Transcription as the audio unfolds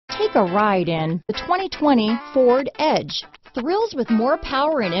Take a ride in the 2020 Ford Edge. Thrills with more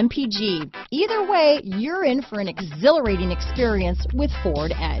power and MPG. Either way, you're in for an exhilarating experience with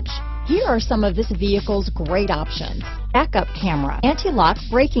Ford Edge. Here are some of this vehicle's great options: backup camera, anti-lock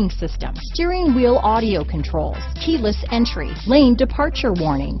braking system, steering wheel audio controls, keyless entry, lane departure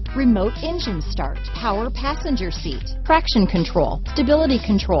warning, remote engine start, power passenger seat, traction control, stability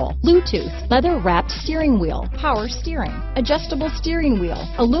control, Bluetooth, leather-wrapped steering wheel, power steering, adjustable steering wheel,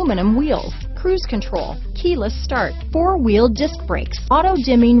 aluminum wheels, cruise control, keyless start, four-wheel disc brakes,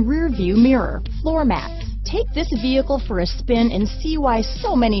 auto-dimming rear-view mirror, floor mats. Take this vehicle for a spin and see why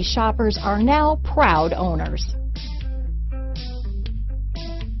so many shoppers are now proud owners.